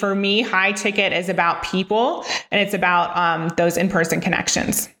really, for me, high ticket is about people and it's about those in-person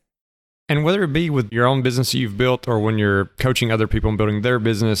connections. And whether it be with your own business that you've built or when you're coaching other people and building their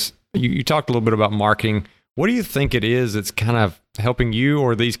business, you talked a little bit about marketing. What do you think it is that's kind of helping you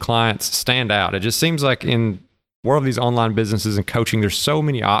or these clients stand out? It just seems like in the world of these online businesses and coaching, there's so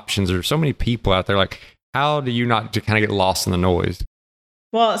many options. There's so many people out there. Like, how do you not to kind of get lost in the noise?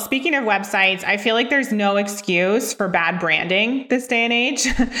 Well, speaking of websites, I feel like there's no excuse for bad branding this day and age.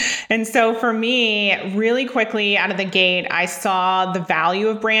 And so for me, really quickly out of the gate, I saw the value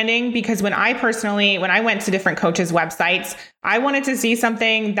of branding because when I went to different coaches' websites, I wanted to see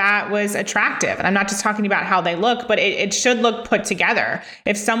something that was attractive. And I'm not just talking about how they look, but it should look put together.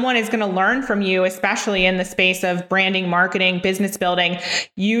 If someone is going to learn from you, especially in the space of branding, marketing, business building,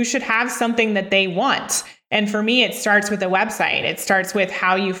 you should have something that they want. And for me, it starts with a website. It starts with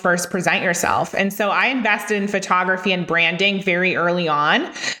how you first present yourself. And so I invested in photography and branding very early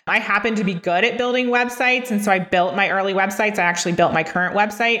on. I happen to be good at building websites. And so I built my early websites. I actually built my current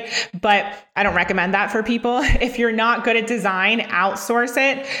website, but I don't recommend that for people. If you're not good at design, outsource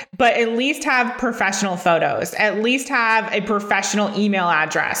it, but at least have professional photos, at least have a professional email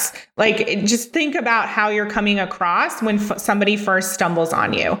address. Just think about how you're coming across when somebody first stumbles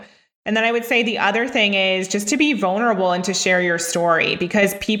on you. And then I would say the other thing is just to be vulnerable and to share your story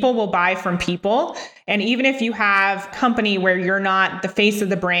because people will buy from people. And even if you have a company where you're not the face of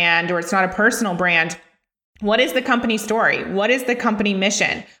the brand or it's not a personal brand, what is the company story? What is the company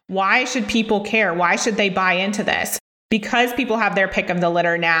mission? Why should people care? Why should they buy into this? Because people have their pick of the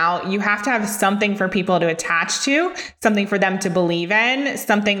litter now, you have to have something for people to attach to, something for them to believe in,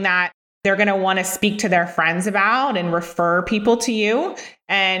 something that they're going to want to speak to their friends about and refer people to you.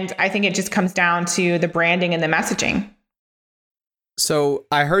 And I think it just comes down to the branding and the messaging. So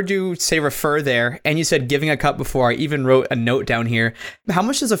I heard you say refer there, and you said giving a cut before. I even wrote a note down here. How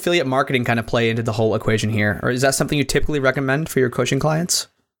much does affiliate marketing kind of play into the whole equation here? Or is that something you typically recommend for your coaching clients?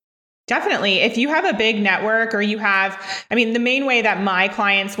 Definitely. If you have a big network or the main way that my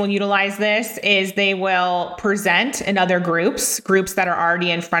clients will utilize this is they will present in other groups that are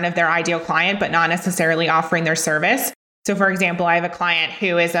already in front of their ideal client, but not necessarily offering their service. So for example, I have a client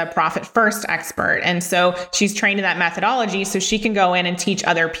who is a profit first expert. And so she's trained in that methodology so she can go in and teach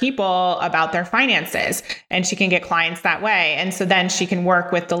other people about their finances and she can get clients that way. And so then she can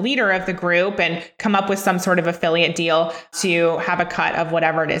work with the leader of the group and come up with some sort of affiliate deal to have a cut of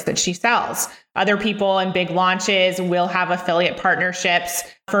whatever it is that she sells. Other people in big launches will have affiliate partnerships.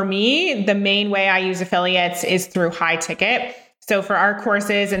 For me, the main way I use affiliates is through high ticket. So for our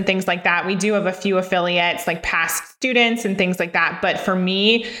courses and things like that, we do have a few affiliates like past students and things like that. But for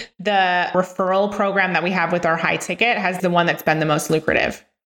me, the referral program that we have with our high ticket has the one that's been the most lucrative.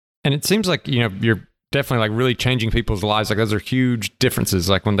 And it seems like, you're definitely like really changing people's lives. Like those are huge differences,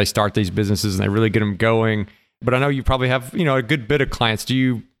 like when they start these businesses and they really get them going. But I know you probably have, a good bit of clients. Do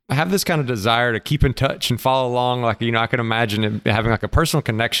you have this kind of desire to keep in touch and follow along? Like, I can imagine it having like a personal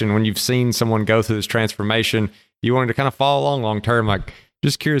connection when you've seen someone go through this transformation. You wanted to kind of follow along long term. Like,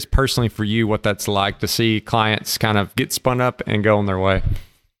 just curious personally for you what that's like to see clients kind of get spun up and go on their way.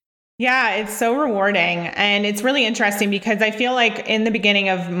 Yeah, it's so rewarding. And it's really interesting because I feel like in the beginning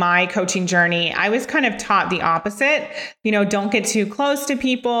of my coaching journey, I was kind of taught the opposite. Don't get too close to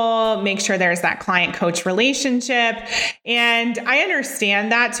people, make sure there's that client coach relationship. And I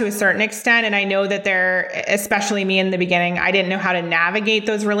understand that to a certain extent. And I know that especially me in the beginning, I didn't know how to navigate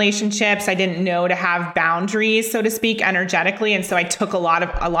those relationships. I didn't know to have boundaries, so to speak, energetically. And so I took a lot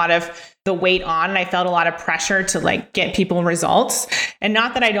of the weight on, and I felt a lot of pressure to like get people results. And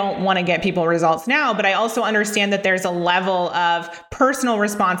not that I don't want to get people results now, but I also understand that there's a level of personal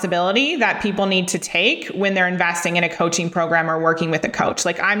responsibility that people need to take when they're investing in a coaching program or working with a coach.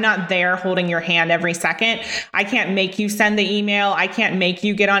 Like, I'm not there holding your hand every second. I can't make you send the email. I can't make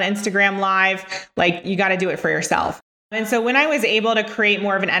you get on Instagram Live. Like, you got to do it for yourself. And so when I was able to create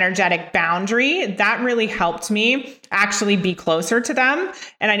more of an energetic boundary, that really helped me actually be closer to them.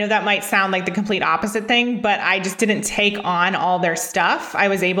 And I know that might sound like the complete opposite thing, but I just didn't take on all their stuff. I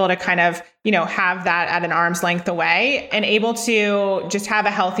was able to kind of, have that at an arm's length away and able to just have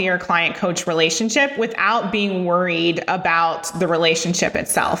a healthier client coach relationship without being worried about the relationship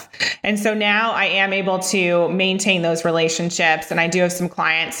itself. And so now I am able to maintain those relationships. And I do have some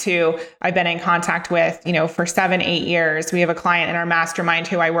clients who I've been in contact with, for 7-8 years. We have a client in our mastermind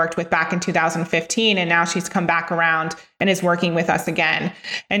who I worked with back in 2015, and now she's come back around and is working with us again.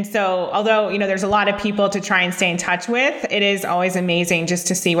 And so although, there's a lot of people to try and stay in touch with, it is always amazing just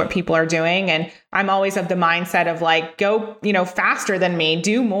to see what people are doing. And I'm always of the mindset of like, go, faster than me,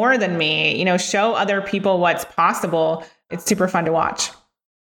 do more than me, show other people what's possible. It's super fun to watch.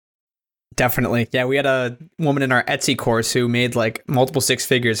 Definitely. Yeah, we had a woman in our Etsy course who made like multiple six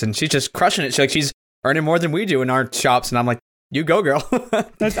figures, and she's just crushing it. She's earning more than we do in our shops. And I'm like, you go, girl.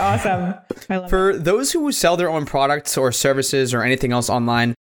 That's awesome. I love For those who sell their own products or services or anything else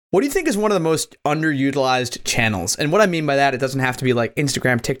online, what do you think is one of the most underutilized channels? And what I mean by that, it doesn't have to be like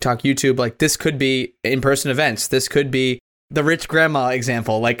Instagram, TikTok, YouTube. Like, this could be in-person events. This could be the rich grandma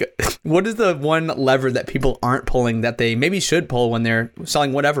example. Like, what is the one lever that people aren't pulling that they maybe should pull when they're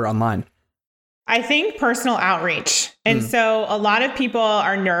selling whatever online? I think personal outreach. And so a lot of people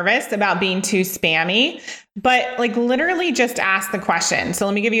are nervous about being too spammy, but like literally just ask the question. So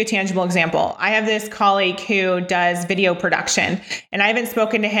let me give you a tangible example. I have this colleague who does video production, and I haven't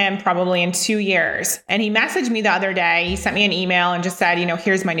spoken to him probably in 2 years. And he messaged me the other day. He sent me an email and just said,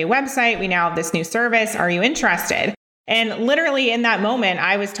 here's my new website. We now have this new service. Are you interested? And literally in that moment,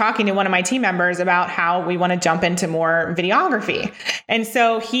 I was talking to one of my team members about how we want to jump into more videography. And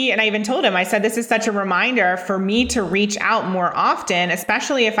so I even told him, I said, this is such a reminder for me to reach out more often,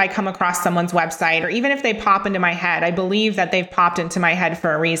 especially if I come across someone's website or even if they pop into my head. I believe that they've popped into my head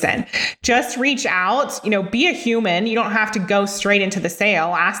for a reason. Just reach out, be a human. You don't have to go straight into the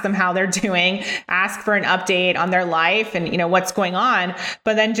sale. Ask them how they're doing, ask for an update on their life and, what's going on.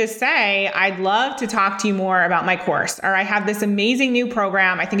 But then just say, I'd love to talk to you more about my course. Or I have this amazing new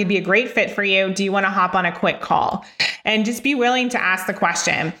program. I think it'd be a great fit for you. Do you want to hop on a quick call? And just be willing to ask the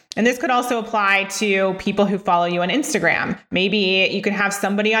question. And this could also apply to people who follow you on Instagram. Maybe you could have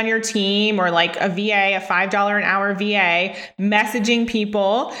somebody on your team or like a VA, a $5 an hour VA, messaging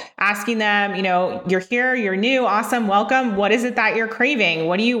people, asking them, you're here, you're new, awesome, welcome. What is it that you're craving?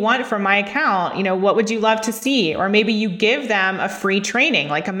 What do you want from my account? What would you love to see? Or maybe you give them a free training,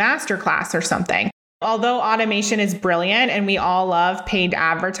 like a masterclass or something. Although automation is brilliant and we all love paid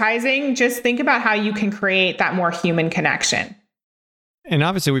advertising, just think about how you can create that more human connection. And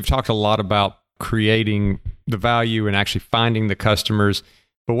obviously, we've talked a lot about creating the value and actually finding the customers.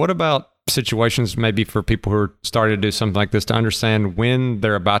 But what about situations maybe for people who are starting to do something like this to understand when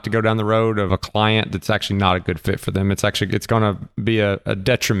they're about to go down the road of a client that's actually not a good fit for them? It's going to be a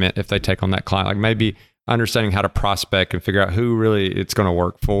detriment if they take on that client. Like maybe understanding how to prospect and figure out who really it's going to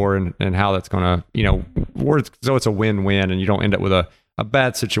work for and how that's going to, work so it's a win-win and you don't end up with a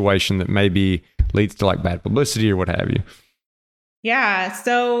bad situation that maybe leads to like bad publicity or what have you. Yeah.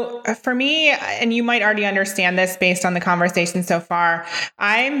 So for me, and you might already understand this based on the conversation so far,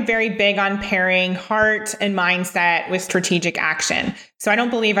 I'm very big on pairing heart and mindset with strategic action. So I don't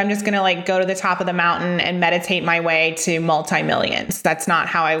believe I'm just going to like go to the top of the mountain and meditate my way to multi-millions. That's not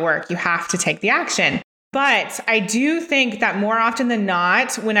how I work. You have to take the action. But I do think that more often than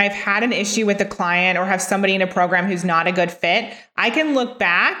not, when I've had an issue with a client or have somebody in a program who's not a good fit, I can look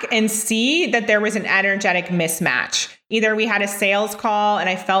back and see that there was an energetic mismatch. Either we had a sales call and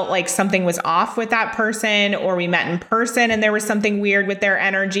I felt like something was off with that person, or we met in person and there was something weird with their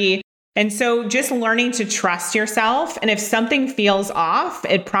energy. And so just learning to trust yourself. And if something feels off,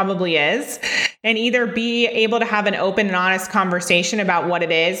 it probably is. And either be able to have an open and honest conversation about what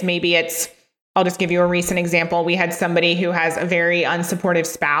it is. Maybe I'll just give you a recent example. We had somebody who has a very unsupportive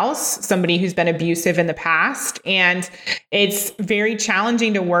spouse, somebody who's been abusive in the past. And it's very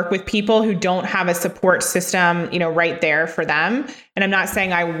challenging to work with people who don't have a support system, right there for them. And I'm not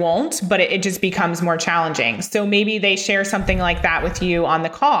saying I won't, but it just becomes more challenging. So maybe they share something like that with you on the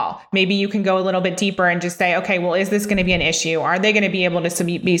call. Maybe you can go a little bit deeper and just say, okay, well, is this going to be an issue? Are they going to be able to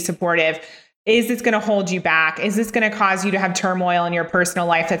be supportive? Is this going to hold you back? Is this going to cause you to have turmoil in your personal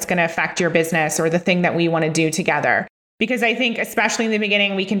life that's going to affect your business or the thing that we want to do together? Because I think, especially in the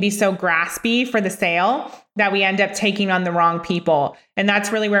beginning, we can be so graspy for the sale that we end up taking on the wrong people. And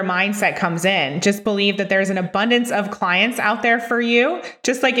that's really where mindset comes in. Just believe that there's an abundance of clients out there for you.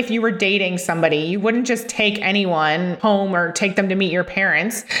 Just like if you were dating somebody, you wouldn't just take anyone home or take them to meet your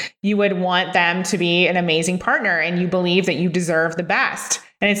parents. You would want them to be an amazing partner, and you believe that you deserve the best.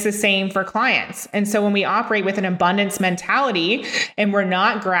 And it's the same for clients. And so when we operate with an abundance mentality and we're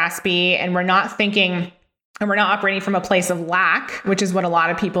not graspy and we're not thinking and we're not operating from a place of lack, which is what a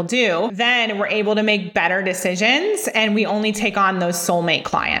lot of people do, then we're able to make better decisions and we only take on those soulmate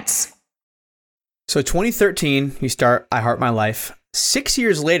clients. So 2013, you start I Heart My Life. 6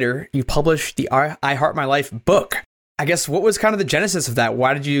 years later, you publish the I Heart My Life book. I guess what was kind of the genesis of that?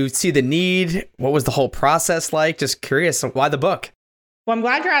 Why did you see the need? What was the whole process like? Just curious, why the book? Well, I'm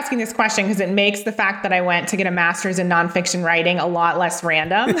glad you're asking this question because it makes the fact that I went to get a master's in nonfiction writing a lot less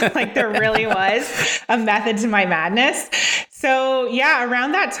random. Like there really was a method to my madness. So yeah,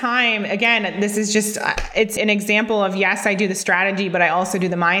 around that time, again, this is just, it's an example of, yes, I do the strategy, but I also do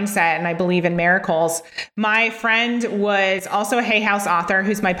the mindset and I believe in miracles. My friend was also a Hay House author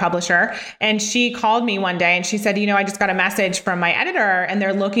who's my publisher. And she called me one day and she said, I just got a message from my editor and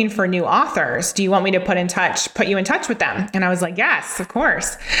they're looking for new authors. Do you want me to put you in touch with them? And I was like, yes, of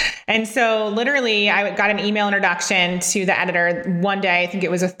course. And so literally I got an email introduction to the editor one day, I think it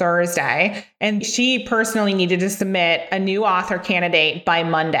was a Thursday, and she personally needed to submit a new author candidate by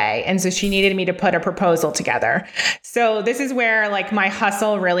Monday. And so she needed me to put a proposal together. So this is where my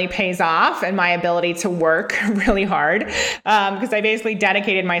hustle really pays off and my ability to work really hard. Because I basically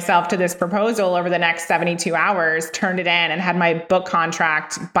dedicated myself to this proposal over the next 72 hours, turned it in and had my book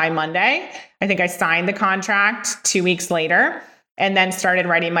contract by Monday. I think I signed the contract 2 weeks later, and then started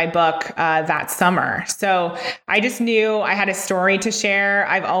writing my book that summer. So I just knew I had a story to share.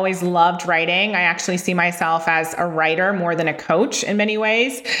 I've always loved writing. I actually see myself as a writer more than a coach in many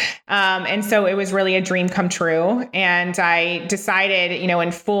ways. And so it was really a dream come true. And I decided,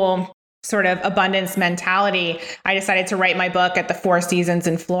 in full sort of abundance mentality, I decided to write my book at the Four Seasons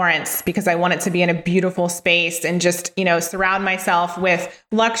in Florence because I wanted to be in a beautiful space and just, surround myself with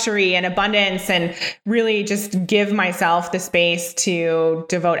luxury and abundance and really just give myself the space to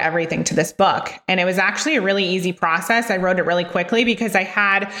devote everything to this book. And it was actually a really easy process. I wrote it really quickly because I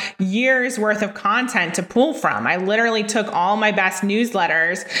had years worth of content to pull from. I literally took all my best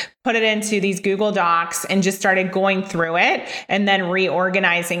newsletters, put it into these Google Docs and just started going through it and then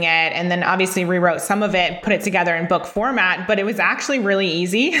reorganizing it. And then obviously rewrote some of it, put it together in book format, but it was actually really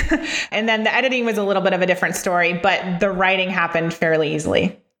easy. And then the editing was a little bit of a different story, but the writing happened fairly easily.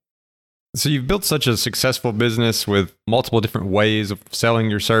 So you've built such a successful business with multiple different ways of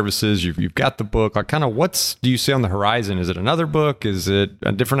selling your services. You've got the book. What do you see on the horizon? Is it another book? Is it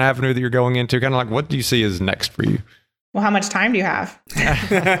a different avenue that you're going into? What do you see is next for you? Well, how much time do you have?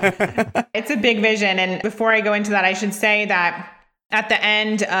 It's a big vision. And before I go into that, I should say that at the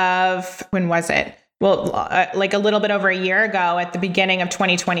end of, when was it? Well, a little bit over a year ago at the beginning of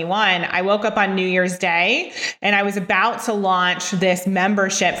 2021, I woke up on New Year's Day and I was about to launch this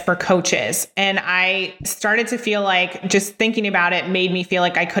membership for coaches. And I started to feel like just thinking about it made me feel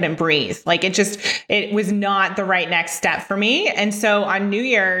like I couldn't breathe. It was not the right next step for me. And so on New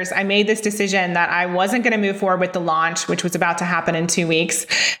Year's, I made this decision that I wasn't going to move forward with the launch, which was about to happen in 2 weeks,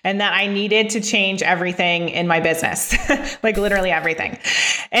 and that I needed to change everything in my business, literally everything.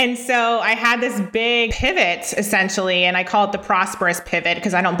 And so I had this big big pivot essentially. And I call it the prosperous pivot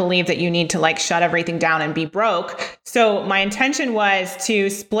because I don't believe that you need to like shut everything down and be broke. So my intention was to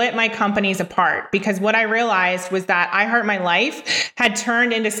split my companies apart because what I realized was that I Heart My Life had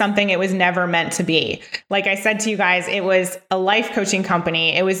turned into something it was never meant to be. Like I said to you guys, it was a life coaching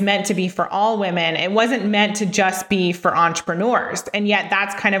company. It was meant to be for all women. It wasn't meant to just be for entrepreneurs. And yet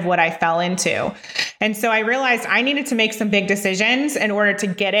that's kind of what I fell into. And so I realized I needed to make some big decisions in order to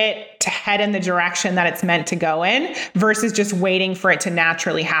get it to head in the direction that it's meant to go in versus just waiting for it to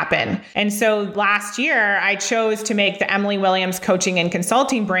naturally happen. And so last year I chose to make the Emily Williams coaching and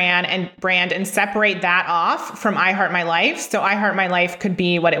consulting brand and separate that off from I Heart My Life. So I Heart My Life could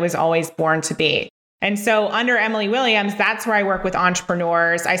be what it was always born to be. And so under Emily Williams, that's where I work with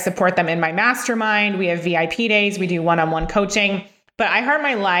entrepreneurs. I support them in my mastermind. We have VIP days. We do one-on-one coaching. But I Heart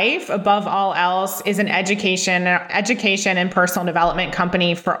My Life, above all else, is an education and personal development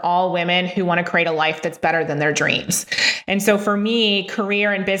company for all women who want to create a life that's better than their dreams. And so for me,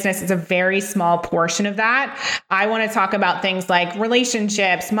 career and business is a very small portion of that. I want to talk about things like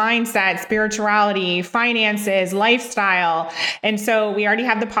relationships, mindset, spirituality, finances, lifestyle. And so we already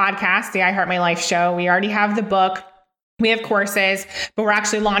have the podcast, the I Heart My Life show. We already have the book. We have courses, but we're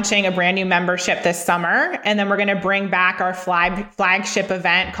actually launching a brand new membership this summer. And then we're going to bring back our flagship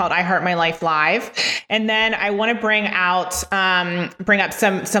event called I Heart My Life Live. And then I want to bring up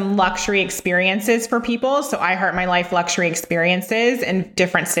some luxury experiences for people. So I Heart My Life luxury experiences in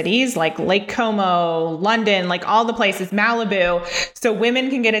different cities like Lake Como, London, like all the places, Malibu. So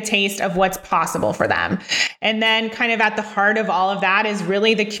women can get a taste of what's possible for them. And then kind of at the heart of all of that is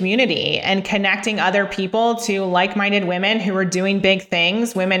really the community and connecting other people to like-minded women who are doing big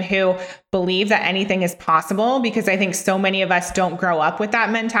things, women who believe that anything is possible, because I think so many of us don't grow up with that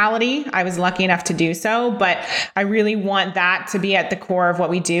mentality. I was lucky enough to do so, but I really want that to be at the core of what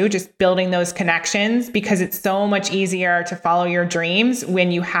we do, just building those connections, because it's so much easier to follow your dreams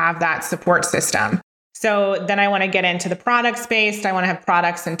when you have that support system. So then I want to get into the product space. I want to have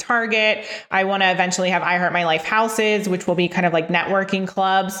products in Target. I want to eventually have I Heart My Life houses, which will be kind of like networking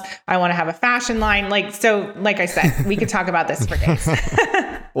clubs. I want to have a fashion line. Like I said, we could talk about this for days.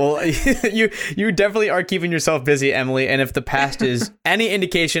 Well, you definitely are keeping yourself busy, Emily. And if the past is any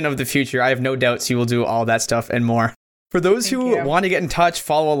indication of the future, I have no doubts you will do all that stuff and more. For those who want to get in touch,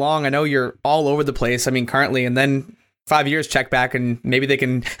 follow along. I know you're all over the place. I mean, currently, and then 5 years, check back and maybe they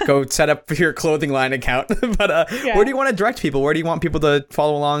can go set up your clothing line account. But where do you want to direct people? Where do you want people to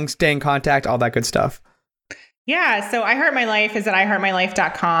follow along, stay in contact, all that good stuff? Yeah. So I Heart My Life is at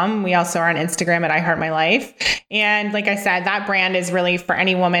iheartmylife.com. We also are on Instagram at iheartmylife. And like I said, that brand is really for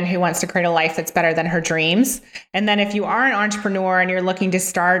any woman who wants to create a life that's better than her dreams. And then if you are an entrepreneur and you're looking to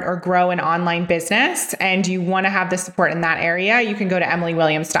start or grow an online business and you want to have the support in that area, you can go to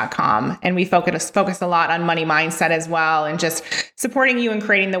emilywilliams.com. And we focus a lot on money mindset as well, and just supporting you in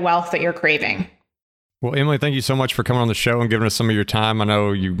creating the wealth that you're craving. Well, Emily, thank you so much for coming on the show and giving us some of your time. I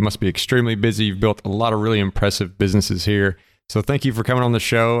know you must be extremely busy. You've built a lot of really impressive businesses here. So thank you for coming on the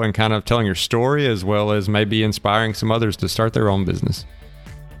show and kind of telling your story, as well as maybe inspiring some others to start their own business.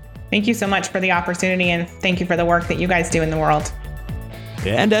 Thank you so much for the opportunity, and thank you for the work that you guys do in the world.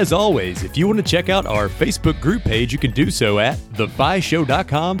 And as always, if you want to check out our Facebook group page, you can do so at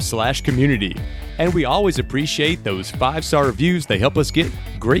thefishow.com/community. And we always appreciate those 5-star reviews. They help us get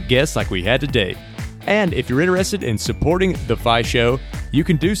great guests like we had today. And if you're interested in supporting The Fi Show, you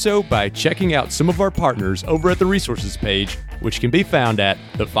can do so by checking out some of our partners over at the resources page, which can be found at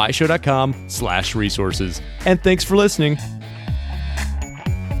thefishow.com/resources. And thanks for listening.